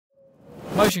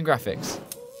Motion graphics.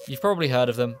 You've probably heard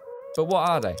of them, but what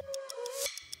are they?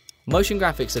 Motion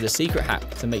graphics are the secret hack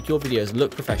to make your videos look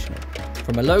professional.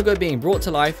 From a logo being brought to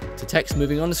life to text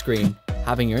moving on the screen,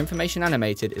 having your information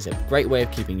animated is a great way of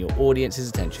keeping your audience's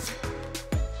attention.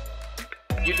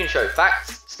 You can show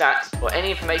facts, stats, or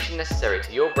any information necessary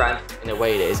to your brand in a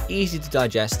way that is easy to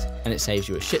digest and it saves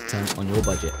you a shit ton on your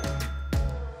budget.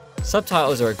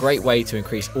 Subtitles are a great way to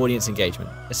increase audience engagement,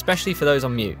 especially for those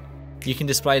on mute. You can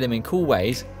display them in cool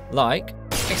ways like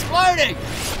exploding,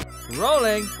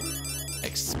 rolling,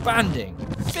 expanding,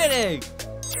 spinning,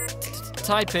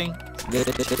 typing,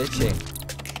 glitching.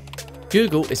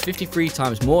 Google is 53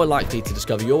 times more likely to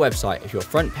discover your website if your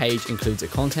front page includes a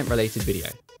content-related video,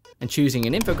 and choosing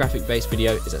an infographic-based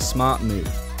video is a smart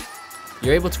move.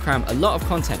 You're able to cram a lot of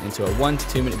content into a 1 to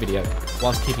 2 minute video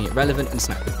whilst keeping it relevant and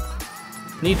snappy.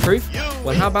 Need proof?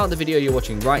 Well, how about the video you're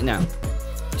watching right now?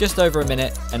 Just over a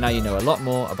minute, and now you know a lot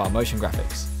more about motion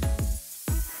graphics.